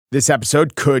This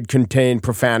episode could contain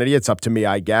profanity. It's up to me,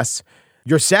 I guess.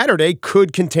 Your Saturday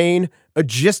could contain a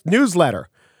Gist newsletter.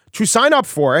 To sign up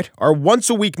for it, our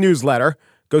once-a-week newsletter,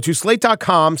 go to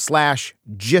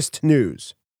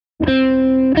slate.com/gistnews.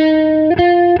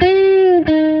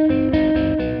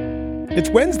 It's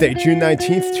Wednesday, June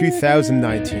 19th,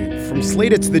 2019. From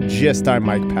Slate, it's The Gist. I'm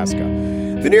Mike Pesca.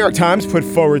 The New York Times put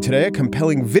forward today a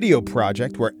compelling video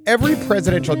project where every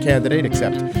presidential candidate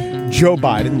except Joe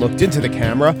Biden looked into the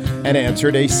camera and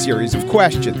answered a series of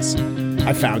questions.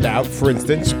 I found out, for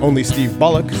instance, only Steve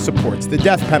Bullock supports the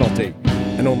death penalty,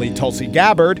 and only Tulsi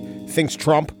Gabbard thinks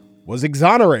Trump was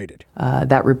exonerated.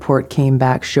 That report came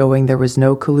back showing there was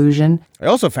no collusion. I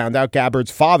also found out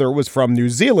Gabbard's father was from New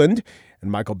Zealand,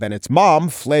 and Michael Bennett's mom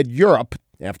fled Europe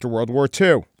after World War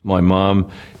II. My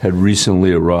mom had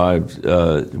recently arrived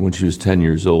when she was 10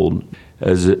 years old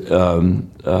as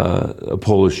a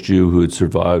Polish Jew who had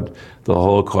survived the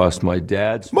Holocaust. My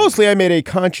dad's... Mostly I made a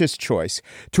conscious choice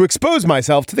to expose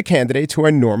myself to the candidates who I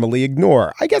normally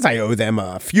ignore. I guess I owe them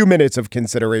a few minutes of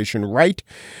consideration, right?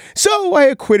 So I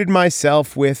acquitted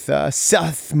myself with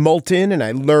Seth Moulton, and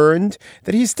I learned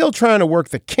that he's still trying to work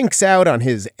the kinks out on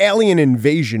his alien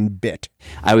invasion bit.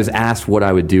 I was asked what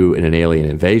I would do in an alien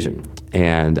invasion.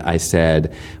 And I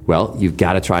said, well, you've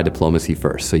got to try diplomacy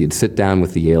first. So you'd sit down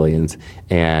with the aliens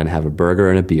and have a burger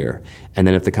and a beer. And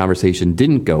then if the conversation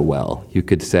didn't go well, you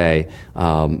could say,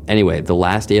 anyway, the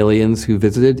last aliens who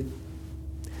visited,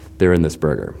 they're in this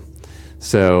burger.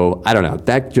 So I don't know.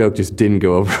 That joke just didn't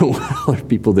go over well, or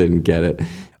people didn't get it.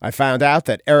 I found out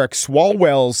that Eric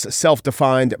Swalwell's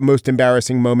self-defined most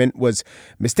embarrassing moment was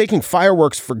mistaking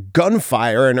fireworks for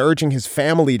gunfire and urging his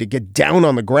family to get down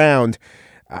on the ground.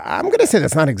 I'm going to say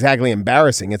that's not exactly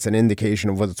embarrassing. It's an indication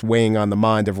of what's weighing on the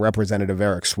mind of Representative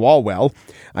Eric Swalwell.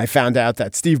 I found out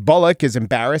that Steve Bullock is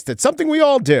embarrassed at something we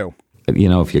all do. You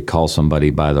know, if you call somebody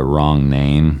by the wrong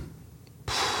name,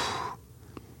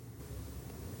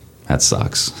 that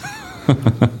sucks.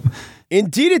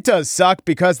 Indeed, it does suck,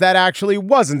 because that actually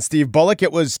wasn't Steve Bullock.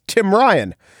 It was Tim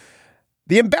Ryan.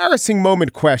 The embarrassing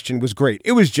moment question was great.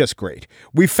 It was just great.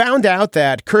 We found out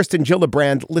that Kirsten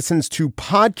Gillibrand listens to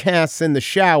podcasts in the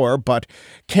shower, but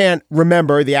can't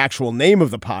remember the actual name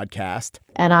of the podcast.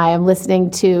 And I am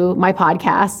listening to my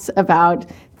podcasts about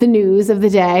the news of the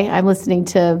day. I'm listening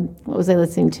to, what was I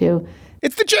listening to?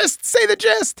 It's The Gist. Say The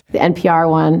Gist. The NPR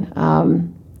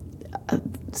one.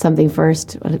 Something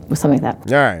first. Something like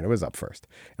that. All right. It was up first.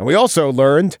 And we also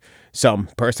learned some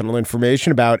personal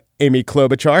information about Amy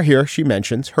Klobuchar. Here she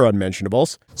mentions her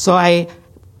unmentionables. So I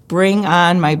bring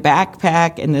on my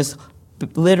backpack and this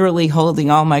literally holding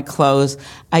all my clothes.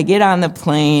 I get on the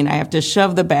plane. I have to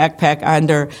shove the backpack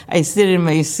under. I sit in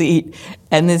my seat,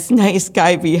 and this nice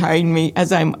guy behind me,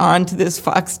 as I'm on to this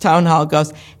Fox Town Hall,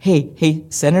 goes, hey,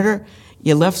 Senator,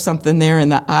 you left something there in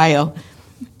the aisle.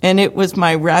 And it was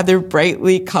my rather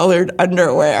brightly colored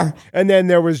underwear. And then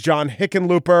there was John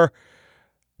Hickenlooper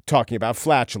talking about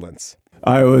flatulence.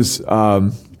 I was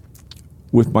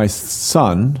with my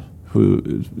son,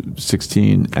 who is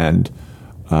 16, and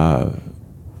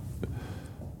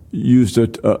used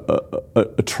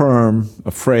a term,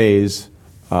 a phrase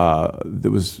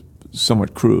that was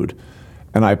somewhat crude.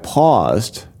 And I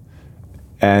paused,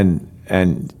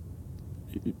 and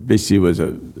basically was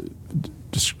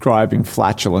describing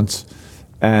flatulence,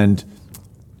 and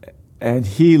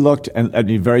he looked at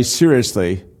me very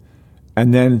seriously,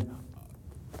 and then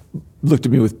looked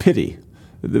at me with pity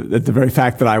at the very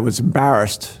fact that I was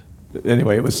embarrassed.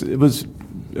 Anyway, it was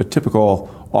a typical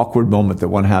awkward moment that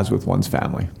one has with one's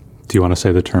family. Do you want to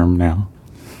say the term now?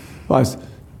 Well, I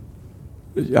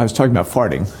was talking about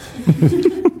farting.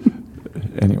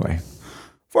 Anyway.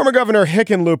 Former Governor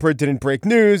Hickenlooper didn't break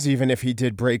news, even if he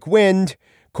did break wind.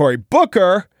 Cory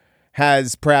Booker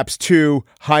has perhaps too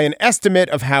high an estimate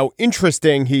of how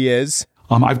interesting he is.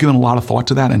 I've given a lot of thought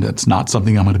to that, and it's not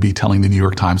something I'm going to be telling the New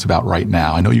York Times about right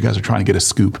now. I know you guys are trying to get a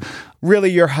scoop.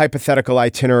 Really, your hypothetical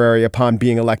itinerary upon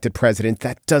being elected president,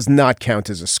 that does not count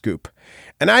as a scoop.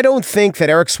 And I don't think that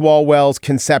Eric Swalwell's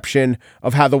conception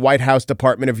of how the White House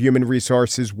Department of Human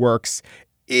Resources works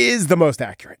is the most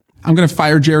accurate. I'm going to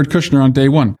fire Jared Kushner on day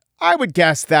one. I would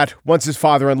guess that once his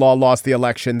father-in-law lost the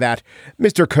election, that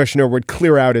Mr. Kushner would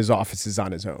clear out his offices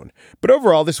on his own. But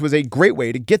overall, this was a great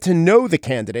way to get to know the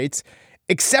candidates,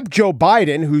 except Joe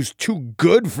Biden, who's too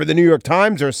good for the New York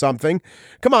Times or something.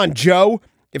 Come on, Joe.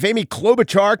 If Amy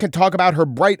Klobuchar can talk about her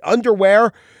bright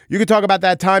underwear, you could talk about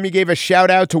that time you gave a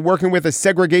shout out to working with a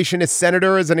segregationist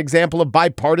senator as an example of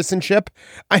bipartisanship.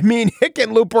 I mean,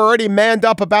 Hickenlooper already manned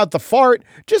up about the fart.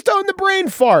 Just own the brain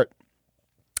fart.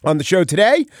 On the show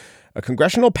today, a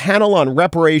congressional panel on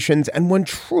reparations, and one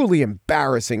truly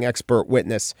embarrassing expert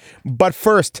witness. But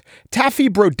first, Taffy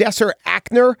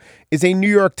Brodesser-Akner is a New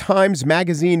York Times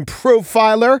Magazine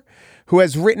profiler who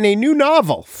has written a new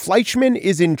novel, Fleishman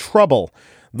Is in Trouble.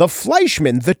 The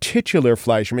Fleishman, the titular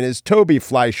Fleishman, is Toby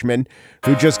Fleishman,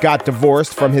 who just got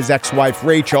divorced from his ex-wife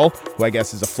Rachel, who I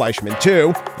guess is a Fleishman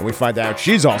too, and we find out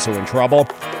she's also in trouble.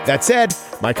 That said,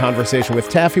 my conversation with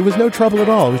Taffy was no trouble at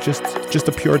all. It was just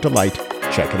a pure delight.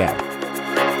 Check it out.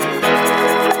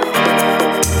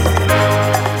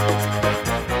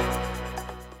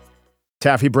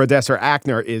 Taffy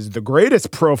Brodesser-Akner is the greatest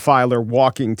profiler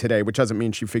walking today, which doesn't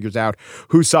mean she figures out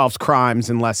who solves crimes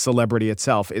unless celebrity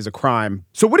itself is a crime.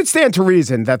 So would it stand to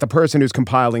reason that the person who's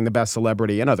compiling the best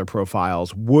celebrity and other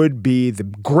profiles would be the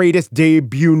greatest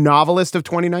debut novelist of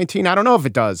 2019? I don't know if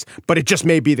it does, but it just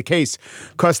may be the case.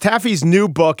 Because Taffy's new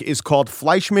book is called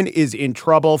Fleishman Is in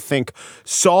Trouble. Think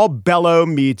Saul Bellow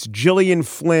meets Gillian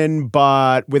Flynn,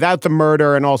 but without the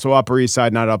murder and also Upper East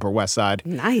Side, not Upper West Side.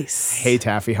 Nice. Hey,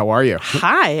 Taffy, how are you?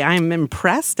 Hi, I'm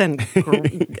impressed and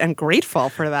and grateful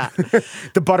for that.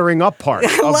 The buttering up part.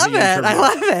 I love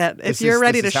it. If you're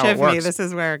ready to shiv me, this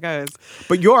is where it goes.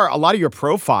 But a lot of your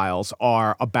profiles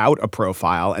are about a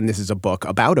profile, and this is a book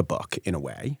about a book in a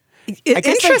way.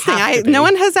 Interesting. No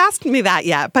one has asked me that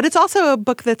yet, but it's also a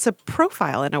book that's a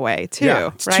profile in a way too.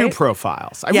 Yeah, it's right? Two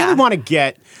profiles. I really want to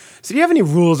get. So do you have any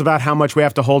rules about how much we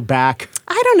have to hold back?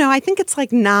 I don't know. I think it's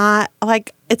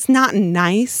it's not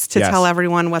nice to tell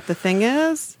everyone what the thing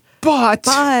is. But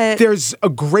there's a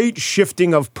great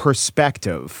shifting of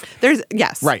perspective.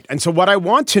 Yes. Right. And so what I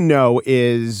want to know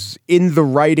is, in the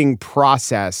writing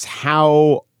process,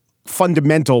 how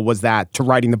fundamental was that to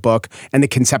writing the book and the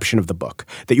conception of the book,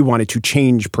 that you wanted to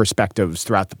change perspectives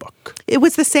throughout the book? It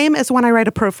was the same as when I write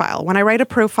a profile. When I write a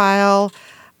profile,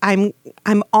 I'm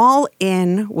all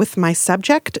in with my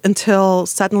subject until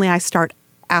suddenly I start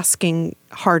asking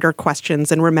harder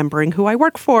questions and remembering who I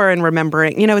work for and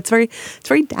remembering, it's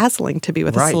very dazzling to be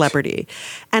with a celebrity.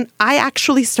 And I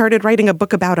actually started writing a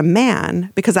book about a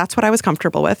man because that's what I was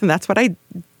comfortable with and that's what I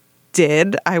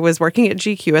did. I was working at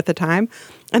GQ at the time.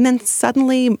 And then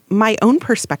suddenly my own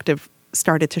perspective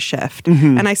started to shift.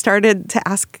 Mm-hmm. And I started to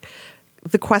ask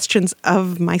the questions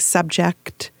of my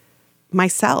subject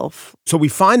myself. So we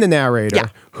find the narrator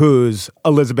who's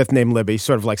Elizabeth named Libby,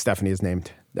 sort of like Stephanie is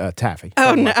named Taffy.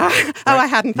 Oh, no. Right? Oh, I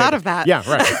hadn't thought of that. Yeah,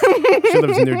 right. She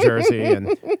lives in New Jersey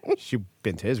and she's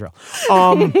been to Israel.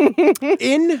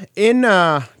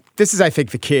 This is, I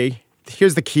think, the key.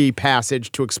 Here's the key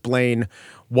passage to explain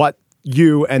what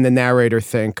you and the narrator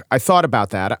think. I thought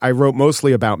about that. I wrote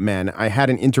mostly about men. I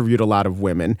hadn't interviewed a lot of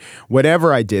women.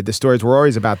 Whatever I did, the stories were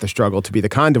always about the struggle to be the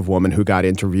kind of woman who got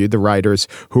interviewed, the writers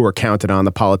who were counted on,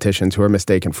 the politicians who were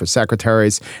mistaken for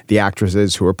secretaries, the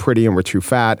actresses who were pretty and were too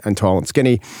fat and tall and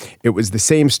skinny. It was the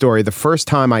same story. The first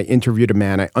time I interviewed a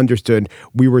man, I understood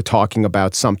we were talking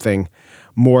about something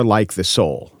more like the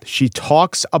soul. She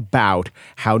talks about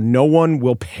how no one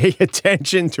will pay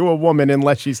attention to a woman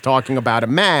unless she's talking about a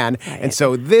man. Right. And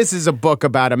so this is a book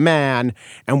about a man,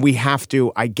 and we have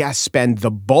to, I guess, spend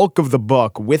the bulk of the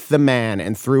book with the man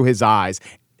and through his eyes.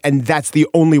 And that's the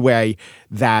only way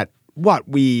that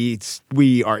we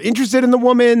are interested in the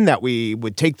woman, that we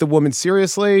would take the woman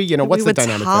seriously. What's the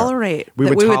dynamic there?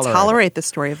 We would tolerate the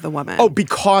story of the woman. Oh,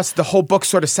 because the whole book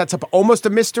sort of sets up almost a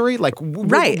mystery. Like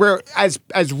we're as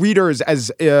readers,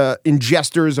 as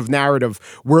ingestors of narrative,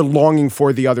 we're longing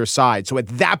for the other side. So at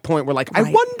that point, we're like, I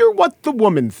wonder what the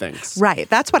woman thinks. Right.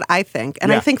 That's what I think.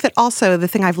 And I think that also the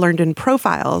thing I've learned in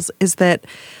profiles is that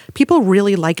people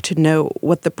really like to know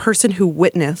what the person who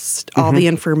witnessed all the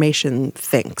information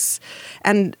thinks.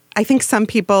 And I think some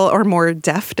people are more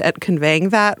deft at conveying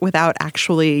that without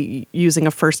actually using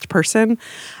a first person.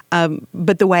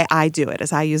 But the way I do it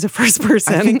is I use a first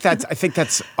person. I think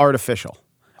that's artificial.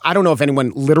 I don't know if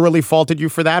anyone literally faulted you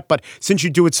for that, but since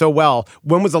you do it so well,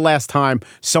 when was the last time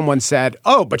someone said,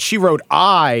 "Oh, but she wrote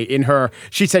I in her"?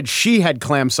 She said she had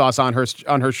clam sauce on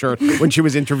her shirt when she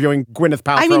was interviewing Gwyneth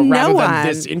Paltrow rather than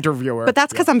this interviewer. But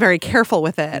that's because I'm very careful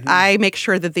with it. Mm-hmm. I make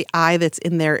sure that the I that's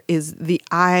in there is the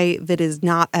I that is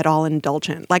not at all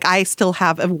indulgent. Like I still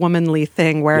have a womanly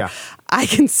thing where I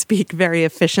can speak very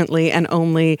efficiently and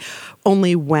only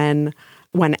when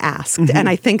asked. Mm-hmm. And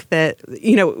I think that,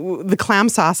 the clam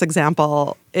sauce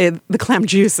example, the clam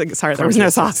juice, there was no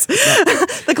sauce.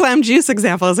 The clam juice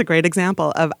example is a great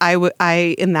example of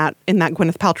I in that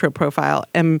Gwyneth Paltrow profile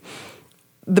am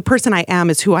the person I am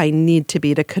is who I need to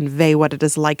be to convey what it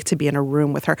is like to be in a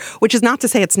room with her, which is not to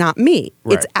say it's not me.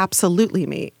 Right. It's absolutely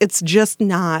me. It's just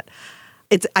not,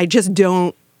 I just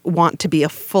don't want to be a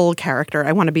full character.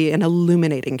 I want to be an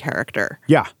illuminating character.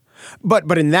 Yeah.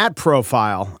 But in that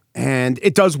profile, and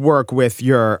it does work with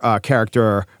your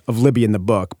character of Libby in the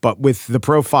book, but with the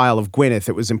profile of Gwyneth,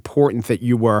 it was important that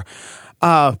you were,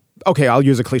 okay, I'll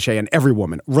use a cliche, and every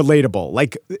woman, relatable.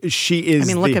 Like, she is.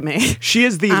 I mean, look at me. She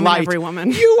is the I'm light. an every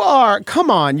woman. You are. Come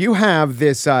on, you have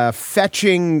this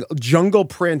fetching jungle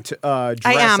print dress.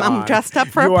 I am. on. I'm dressed up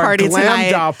for You a are party glammed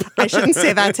tonight. up. I shouldn't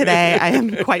say that today. I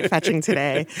am quite fetching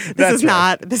today. This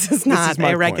is not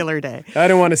my a regular point. day. I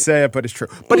don't want to say it, but it's true.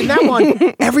 But in that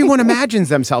one, everyone imagines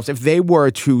themselves, if they were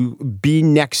to be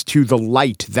next to the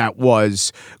light that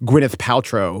was Gwyneth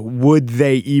Paltrow, would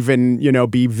they even,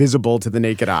 be visible to the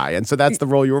naked eye? And so that's the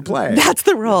role you were playing. That's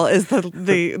the role, is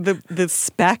the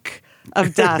speck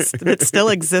of dust that still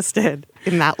existed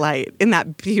in that light, in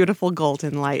that beautiful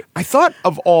golden light. I thought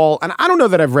of all, and I don't know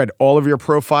that I've read all of your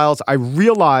profiles. I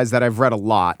realize that I've read a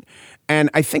lot. And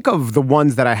I think of the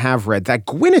ones that I have read, that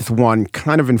Gwyneth one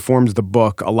kind of informs the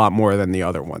book a lot more than the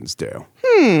other ones do.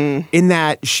 In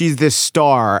that she's this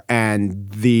star, and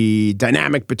the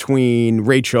dynamic between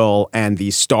Rachel and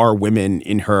the star women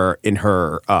in her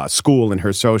school, in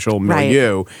her social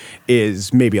milieu,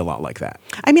 is maybe a lot like that.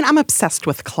 I mean, I'm obsessed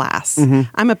with class.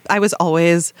 I was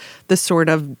always the sort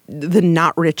of the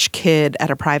not rich kid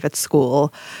at a private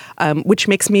school, which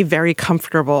makes me very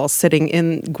comfortable sitting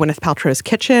in Gwyneth Paltrow's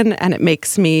kitchen, and it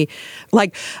makes me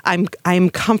like I'm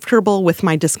comfortable with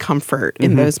my discomfort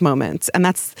in those moments, and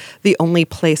that's the only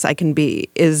place I can be,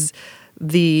 is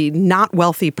the not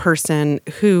wealthy person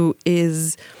who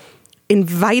is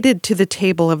invited to the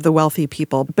table of the wealthy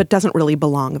people but doesn't really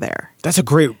belong there. That's a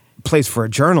great place for a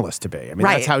journalist to be. I mean,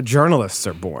 Right. that's how journalists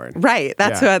are born. Right.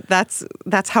 That's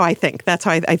how I think. That's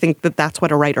how I think that's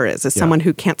what a writer is someone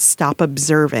who can't stop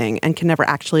observing and can never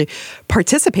actually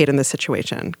participate in the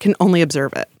situation, can only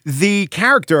observe it. The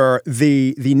character,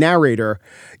 the narrator,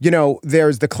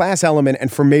 there's the class element,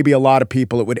 and for maybe a lot of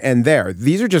people it would end there.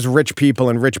 These are just rich people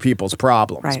and rich people's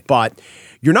problems. Right. But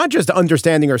you're not just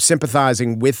understanding or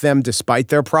sympathizing with them despite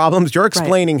their problems. You're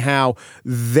explaining how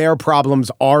their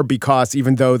problems are because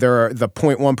even though they're the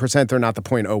 0.1%, they're not the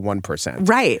 0.01%.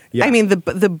 Right. Yeah. I mean,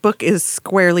 the book is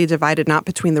squarely divided not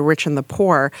between the rich and the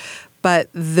poor, but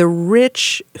the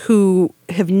rich who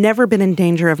have never been in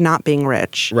danger of not being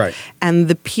rich. Right. And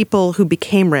the people who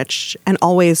became rich and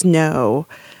always know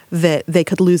that they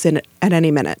could lose it at any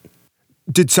minute.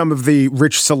 Did some of the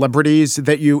rich celebrities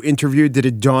that you interviewed, did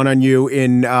it dawn on you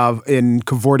in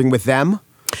cavorting with them?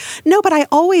 No, but I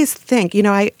always think,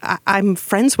 I'm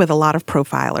friends with a lot of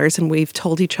profilers, and we've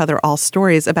told each other all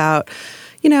stories about,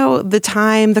 the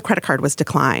time the credit card was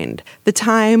declined, the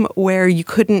time where you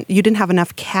didn't have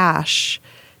enough cash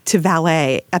to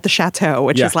valet at the chateau,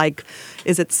 which is like,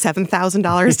 is it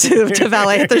 $7,000 to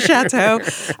valet at the chateau?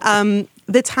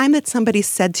 The time that somebody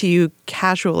said to you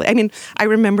casually, I mean, I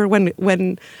remember when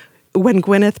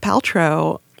Gwyneth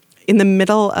Paltrow, in the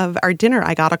middle of our dinner,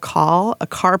 I got a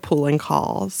carpooling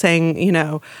call saying,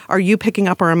 are you picking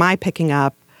up or am I picking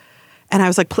up? And I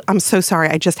was like, I'm so sorry,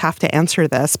 I just have to answer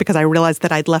this, because I realized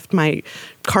that I'd left my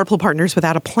carpool partners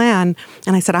without a plan.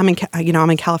 And I said, I'm in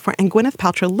California. And Gwyneth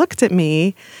Paltrow looked at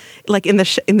me, like in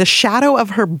the shadow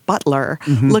of her butler,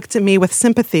 looked at me with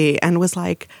sympathy and was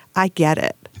like, I get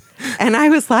it. And I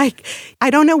was like,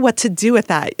 I don't know what to do with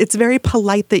that. It's very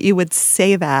polite that you would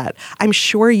say that. I'm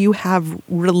sure you have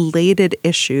related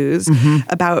issues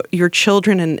about your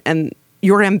children and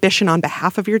your ambition on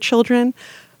behalf of your children,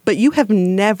 but you have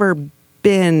never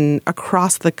been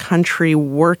across the country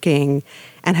working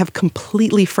and have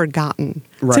completely forgotten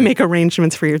to make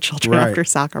arrangements for your children after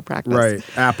soccer practice.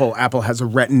 Right. Apple has a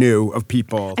retinue of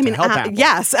people to help Apple.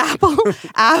 Yes, Apple.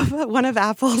 One of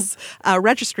Apple's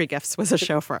registry gifts was a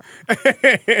chauffeur.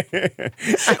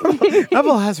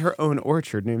 Apple has her own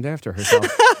orchard named after herself.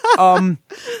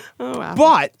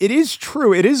 But it is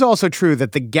true. It is also true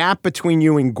that the gap between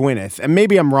you and Gwyneth, and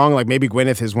maybe I'm wrong, like maybe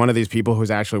Gwyneth is one of these people who's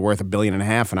actually worth $1.5 billion,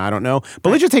 and I don't know. But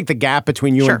let's just take the gap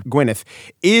between you and Gwyneth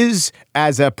is,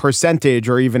 as a percentage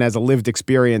or even as a lived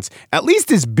experience, at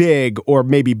least as big or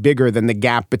maybe bigger than the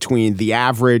gap between the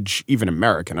average, even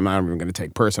American, I'm not even going to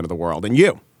take person of the world, and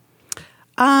you.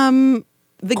 The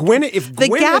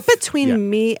gap between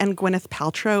me and Gwyneth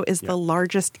Paltrow is the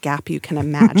largest gap you can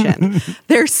imagine.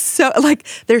 There's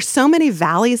so many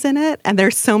valleys in it, and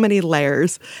there's so many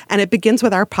layers. And it begins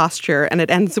with our posture, and it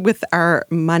ends with our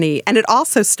money. And it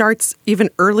also starts even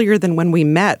earlier than when we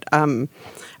met.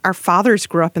 Our fathers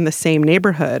grew up in the same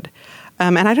neighborhood.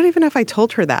 And I don't even know if I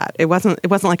told her that. It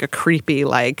wasn't like a creepy,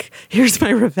 like, here's my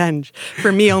revenge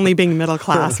for me only being middle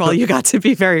class while you got to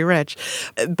be very rich.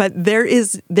 But there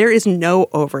is no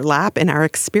overlap in our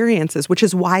experiences, which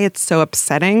is why it's so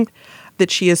upsetting that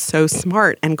she is so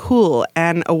smart and cool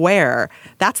and aware.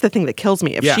 That's the thing that kills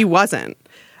me. If she wasn't,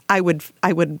 I would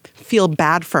feel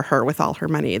bad for her with all her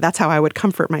money. That's how I would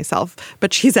comfort myself.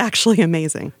 But she's actually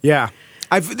amazing. Yeah.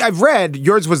 I've read,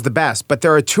 yours was the best, but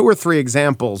there are 2 or 3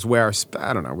 examples where,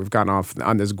 I don't know, we've gone off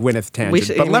on this Gwyneth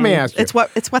tangent, but let me ask you. It's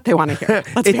what they want to hear.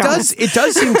 It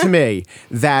does seem to me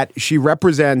that she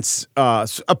represents a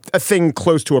thing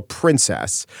close to a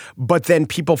princess, but then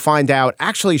people find out,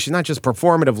 actually, she's not just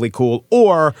performatively cool,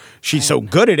 or she's so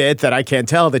good at it that I can't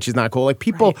tell that she's not cool. Like,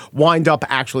 people wind up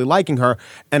actually liking her,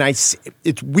 and it's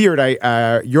weird.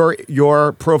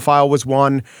 Your profile was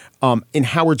one. In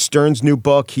Howard Stern's new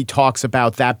book, he talks about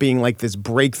that being like this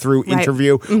breakthrough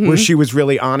interview where she was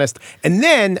really honest. And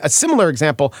then a similar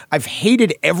example, I've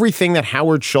hated everything that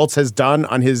Howard Schultz has done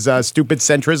on his Stupid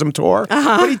Centrism tour.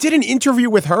 But he did an interview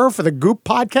with her for the Goop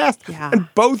podcast. And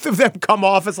both of them come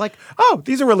off as like, oh,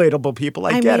 these are relatable people.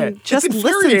 I get it. Just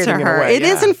listen to her. It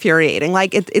is infuriating.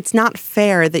 Like, it's not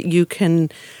fair that you can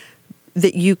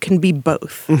be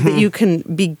both, that you can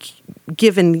be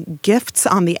given gifts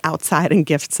on the outside and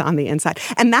gifts on the inside.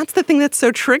 And that's the thing that's so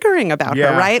triggering about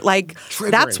her, right? Like,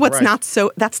 that's what's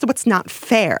what's not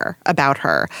fair about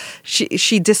her.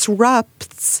 She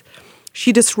disrupts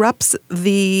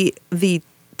the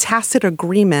tacit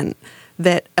agreement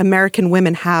that American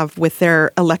women have with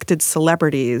their elected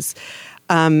celebrities,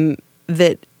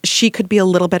 that she could be a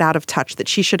little bit out of touch, that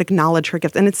she should acknowledge her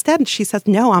gift. And instead she says,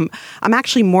 no, I'm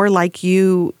actually more like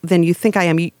you than you think I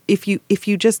am. If you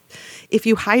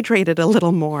hydrated a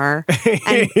little more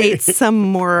and ate some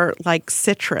more like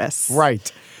citrus.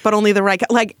 Right. But only the right,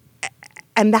 like,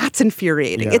 and that's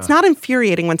infuriating. Yeah. It's not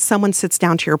infuriating when someone sits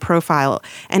down to your profile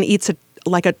and eats a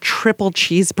triple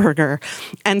cheeseburger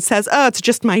and says, oh, it's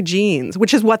just my genes,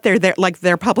 which is what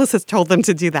their publicist told them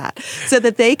to do that, so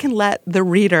that they can let the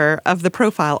reader of the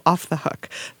profile off the hook.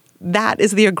 That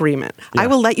is the agreement. I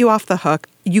will let you off the hook.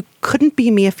 You couldn't be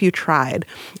me if you tried.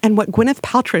 And what Gwyneth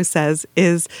Paltrow says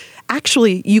is,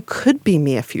 actually, you could be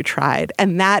me if you tried.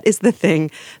 And that is the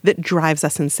thing that drives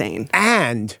us insane.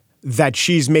 And that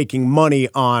she's making money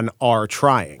on our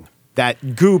trying.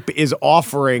 That Goop is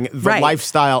offering the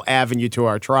lifestyle avenue to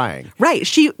our trying. Right.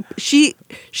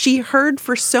 She heard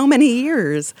for so many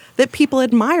years that people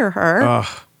admire her.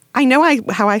 I know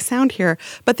how I sound here,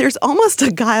 but there's almost a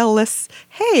guileless,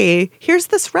 hey, here's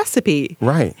this recipe.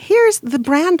 Right. Here's the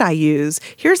brand I use.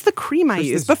 Here's the cream I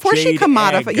use. Before she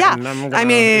commodified. Yeah. I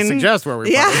mean, suggest where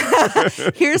we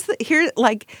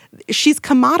she's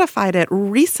commodified it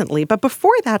recently, but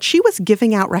before that, she was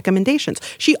giving out recommendations.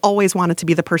 She always wanted to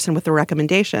be the person with the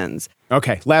recommendations.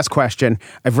 Okay, last question.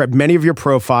 I've read many of your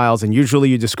profiles, and usually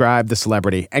you describe the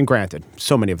celebrity. And granted,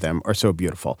 so many of them are so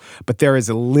beautiful. But there is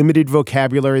a limited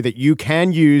vocabulary that you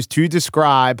can use to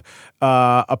describe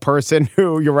a person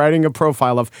who you're writing a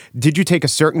profile of. Did you take a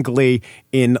certain glee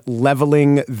in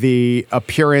leveling the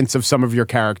appearance of some of your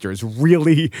characters,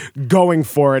 really going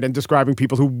for it and describing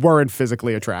people who weren't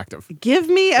physically attractive? Give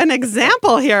me an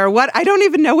example here. I don't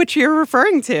even know what you're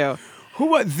referring to. Who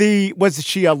was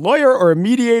she a lawyer or a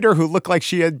mediator who looked like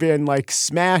she had been like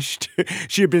smashed?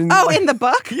 She had been. Oh, in the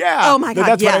book? Yeah. Oh my God.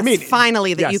 That's yes. what I mean.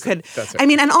 Finally, that yes, you could. That's it. I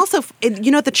mean, and also,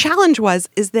 the challenge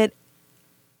is that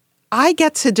I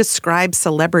get to describe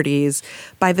celebrities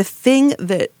by the thing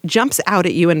that jumps out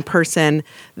at you in person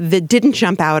that didn't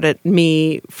jump out at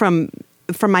me from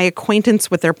my acquaintance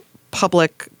with their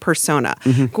public persona.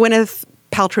 Gwyneth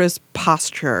Paltrow's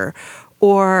posture,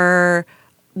 or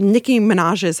Nicki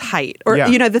Minaj's height, or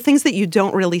the things that you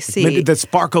don't really see. Maybe the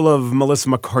sparkle of Melissa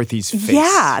McCarthy's face.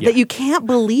 Yeah, that you can't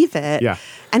believe it. Yeah.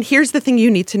 And here's the thing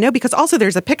you need to know, because also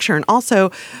there's a picture, and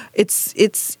also it's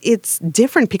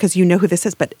different because you know who this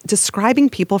is. But describing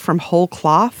people from whole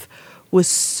cloth was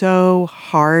so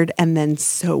hard and then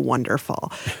so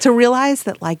wonderful to realize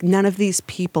that like none of these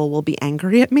people will be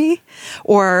angry at me,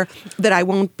 or that I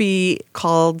won't be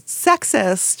called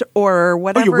sexist or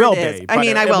whatever you will it is. be, I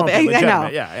mean, I will be. I know.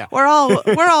 Yeah. We're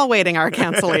all waiting our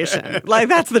cancellation. Like,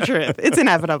 that's the truth. It's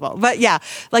inevitable. But yeah,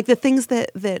 like the things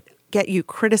that get you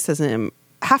criticism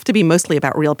have to be mostly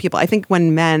about real people. I think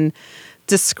when men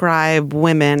describe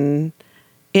women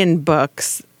in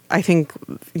books, I think,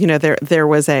 there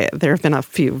have been a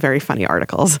few very funny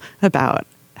articles about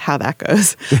how that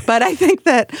goes. But I think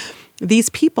that these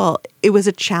people, it was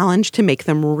a challenge to make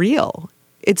them real.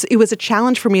 It was a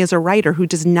challenge for me as a writer who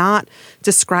does not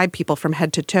describe people from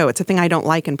head to toe. It's a thing I don't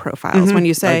like in profiles. When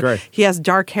you say he has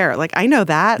dark hair, like, I know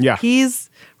that. Yeah. He's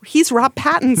Rob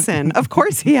Pattinson. Of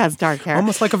course he has dark hair.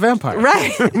 Almost like a vampire.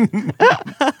 Right.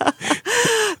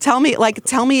 Tell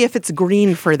me if it's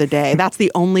green for the day. That's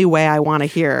the only way I want to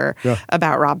hear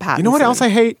about Rob Pattinson. You know what else I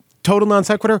hate? Total non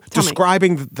sequitur.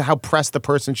 Describing how pressed the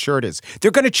person's shirt is.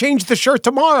 They're going to change the shirt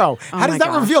tomorrow. How does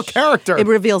that reveal character? It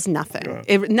reveals nothing.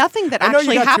 Nothing that actually happens. I know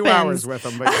you got 2 hours with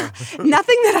them, but yeah.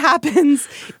 Nothing that happens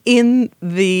in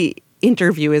the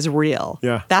interview is real.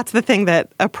 Yeah. That's the thing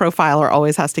that a profiler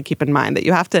always has to keep in mind, that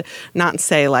you have to not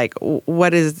say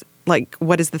what is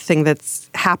the thing that's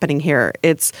happening here?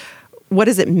 It's what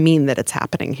does it mean that it's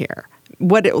happening here?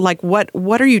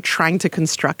 What are you trying to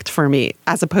construct for me,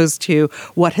 as opposed to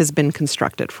what has been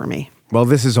constructed for me? Well,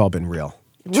 this has all been real.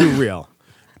 Too real.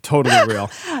 Totally real.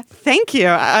 Thank you.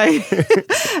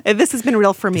 This has been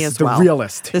real for me as well. The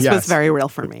realist. This was very real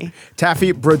for me.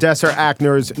 Taffy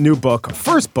Brodesser-Akner's new book,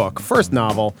 first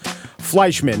novel,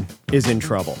 Fleishman Is in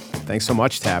Trouble. Thanks so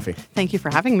much, Taffy. Thank you for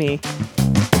having me.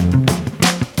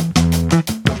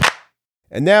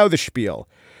 And now the spiel.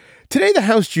 Today, the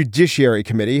House Judiciary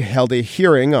Committee held a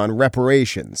hearing on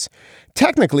reparations.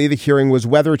 Technically, the hearing was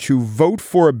whether to vote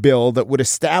for a bill that would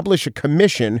establish a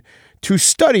commission to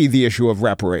study the issue of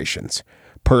reparations.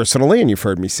 Personally, and you've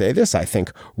heard me say this, I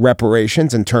think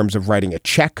reparations in terms of writing a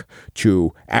check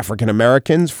to African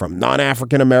Americans from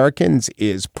non-African Americans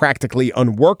is practically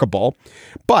unworkable.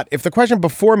 But if the question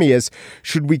before me is,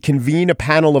 should we convene a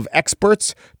panel of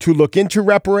experts to look into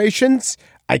reparations?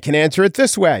 I can answer it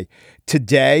this way.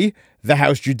 Today, the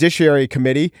House Judiciary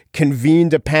Committee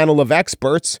convened a panel of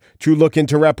experts to look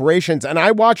into reparations, and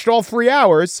I watched all 3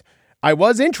 hours. I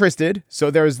was interested,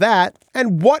 so there's that.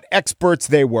 And what experts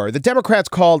they were. The Democrats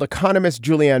called economist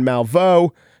Julianne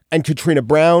Malveaux and Katrina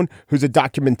Brown, who's a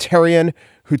documentarian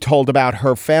who told about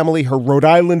her family, her Rhode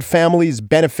Island family's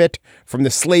benefit from the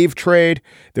slave trade.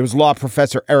 There was law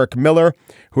professor Eric Miller,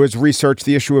 who has researched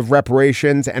the issue of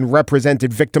reparations and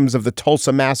represented victims of the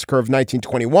Tulsa Massacre of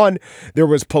 1921. There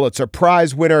was Pulitzer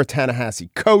Prize winner Ta-Nehisi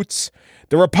Coates.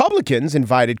 The Republicans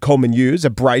invited Coleman Hughes, a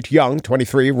bright young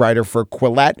 23 writer for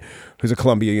Quillette, who's a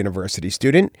Columbia University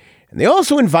student. And they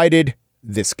also invited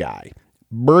this guy,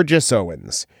 Burgess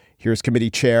Owens. Here's committee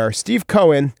chair Steve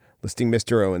Cohen listing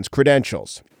Mr. Owens'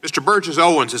 credentials. Mr. Burgess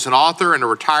Owens is an author and a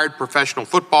retired professional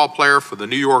football player for the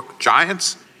New York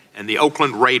Giants and the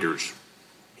Oakland Raiders.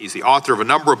 He's the author of a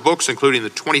number of books, including the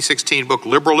 2016 book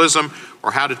Liberalism,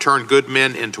 or How to Turn Good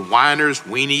Men into Whiners,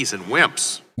 Weenies, and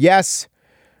Wimps. Yes,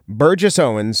 Burgess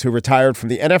Owens, who retired from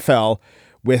the NFL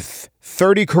with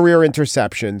 30 career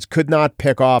interceptions, could not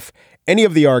pick off any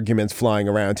of the arguments flying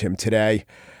around him today.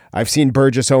 I've seen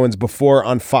Burgess Owens before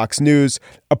on Fox News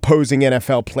opposing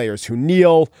NFL players who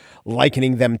kneel,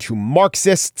 likening them to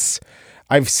Marxists.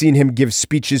 I've seen him give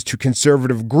speeches to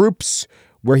conservative groups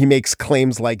where he makes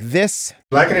claims like this.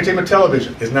 Black entertainment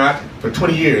television has not, for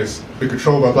 20 years, been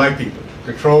controlled by black people,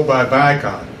 controlled by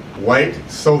Viacom, white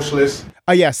socialists.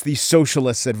 Yes, the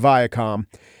socialists at Viacom.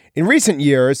 In recent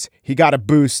years, he got a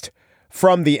boost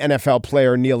from the NFL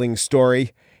player kneeling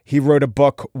story. He wrote a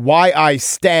book, Why I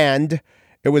Stand.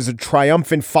 It was a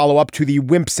triumphant follow-up to the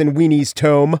Wimps and Weenies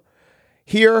tome.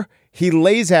 Here, he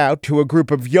lays out to a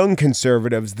group of young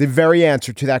conservatives the very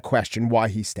answer to that question, why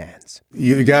he stands.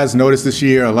 You guys noticed this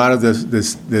year a lot of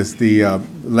the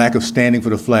lack of standing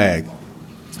for the flag.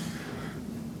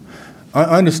 I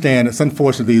understand it's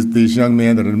unfortunate these young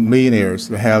men that are millionaires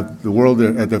that have the world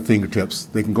at their fingertips.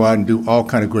 They can go out and do all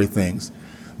kind of great things.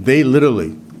 They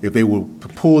literally, if they will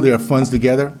pool their funds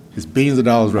together, it's billions of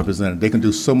dollars represented. They can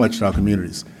do so much in our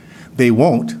communities. They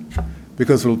won't,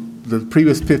 because for the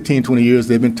previous 15, 20 years,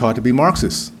 they've been taught to be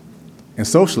Marxists and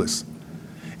socialists.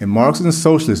 And Marxists and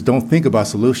socialists don't think about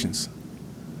solutions.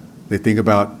 They think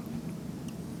about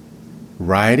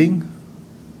rioting,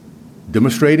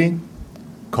 demonstrating,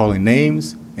 calling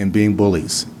names, and being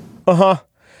bullies.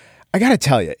 I gotta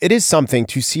tell you, it is something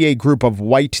to see a group of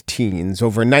white teens,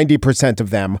 over 90% of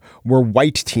them were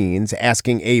white teens,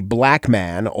 asking a black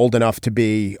man old enough to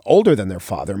be older than their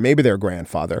father, maybe their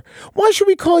grandfather, why should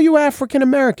we call you African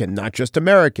American, not just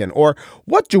American? Or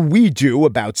what do we do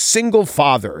about single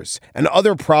fathers and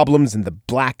other problems in the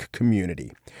black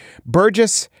community?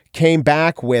 Burgess came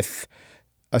back with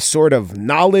a sort of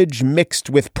knowledge mixed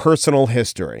with personal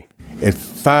history. At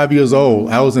 5 years old,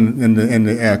 I was in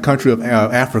the country of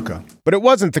Africa. But it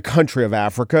wasn't the country of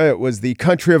Africa. It was the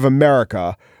country of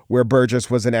America, where Burgess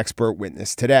was an expert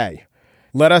witness today.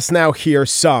 Let us now hear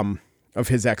some of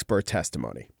his expert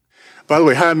testimony. By the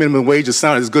way, high minimum wage is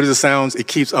as good as it sounds. It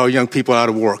keeps our young people out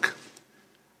of work.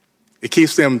 It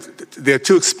keeps them, they're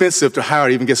too expensive to hire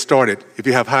to even get started if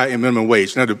you have high minimum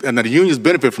wage. Now the unions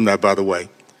benefit from that, by the way.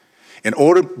 And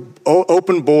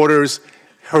open borders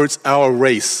hurts our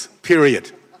race.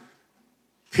 Period.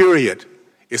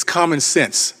 It's common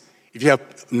sense. If you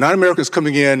have non-Americans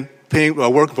coming in, paying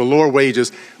or working for lower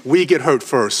wages, we get hurt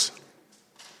first.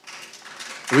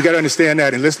 We got to understand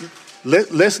that, and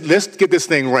let's get this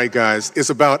thing right, guys. It's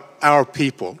about our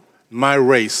people, my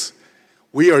race.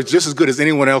 We are just as good as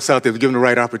anyone else out there if given the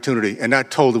right opportunity, and not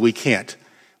told that we can't.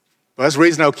 But us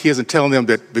raising our kids and telling them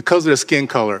that because of their skin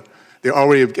color, they're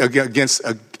already against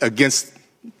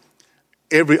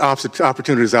every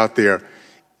opportunities out there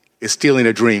is stealing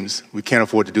their dreams. We can't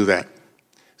afford to do that.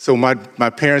 So my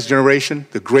parents' generation,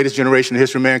 the greatest generation in the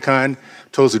history of mankind,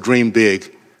 told us to dream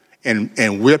big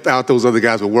and whip out those other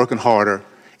guys who are working harder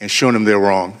and showing them they're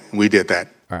wrong. And we did that.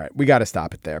 All right, we got to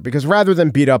stop it there because rather than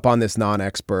beat up on this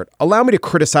non-expert, allow me to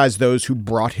criticize those who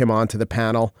brought him onto the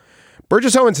panel.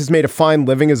 Burgess Owens has made a fine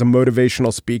living as a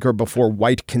motivational speaker before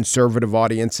white conservative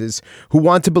audiences who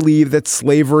want to believe that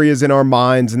slavery is in our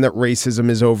minds and that racism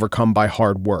is overcome by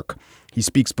hard work. He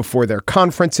speaks before their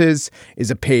conferences,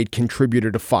 is a paid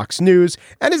contributor to Fox News,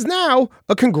 and is now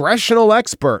a congressional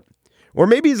expert. Or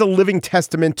maybe he's a living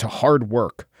testament to hard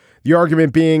work. The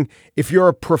argument being, if you're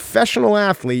a professional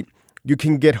athlete, you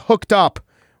can get hooked up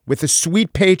with a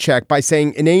sweet paycheck by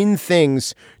saying inane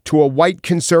things to a white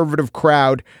conservative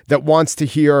crowd that wants to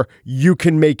hear you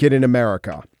can make it in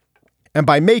America. And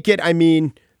by make it, I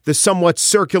mean the somewhat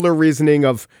circular reasoning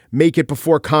of make it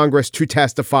before Congress to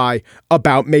testify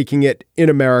about making it in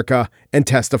America and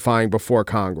testifying before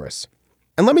Congress.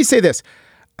 And let me say this.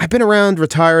 I've been around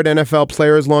retired NFL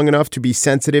players long enough to be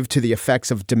sensitive to the effects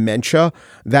of dementia.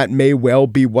 That may well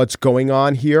be what's going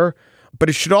on here. But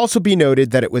it should also be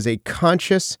noted that it was a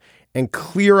conscious and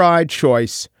clear-eyed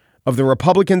choice of the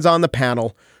Republicans on the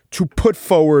panel to put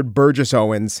forward Burgess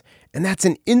Owens. And that's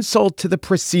an insult to the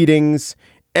proceedings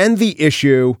and the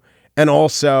issue, and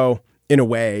also, in a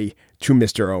way, to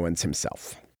Mr. Owens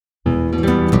himself.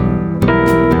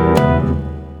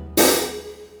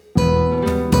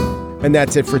 And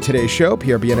that's it for today's show.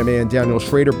 Pierre Bien-Aimé and Daniel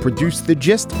Schrader produced The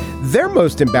Gist. Their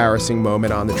most embarrassing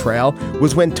moment on the trail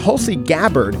was when Tulsi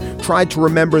Gabbard tried to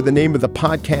remember the name of the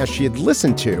podcast she had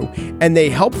listened to, and they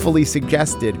helpfully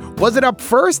suggested, was it Up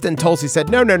First? And Tulsi said,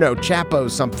 no, Chapo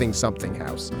something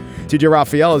house. TJ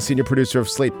Raphael is senior producer of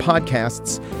Slate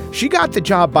Podcasts. She got the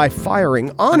job by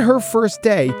firing, on her first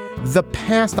day, the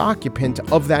past occupant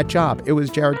of that job. It was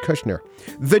Jared Kushner.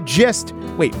 The Gist.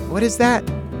 Wait, what is that?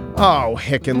 Oh,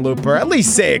 Hickenlooper, at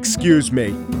least say excuse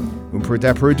me. Umperu,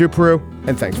 Deperu, Duperu,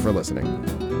 and thanks for listening.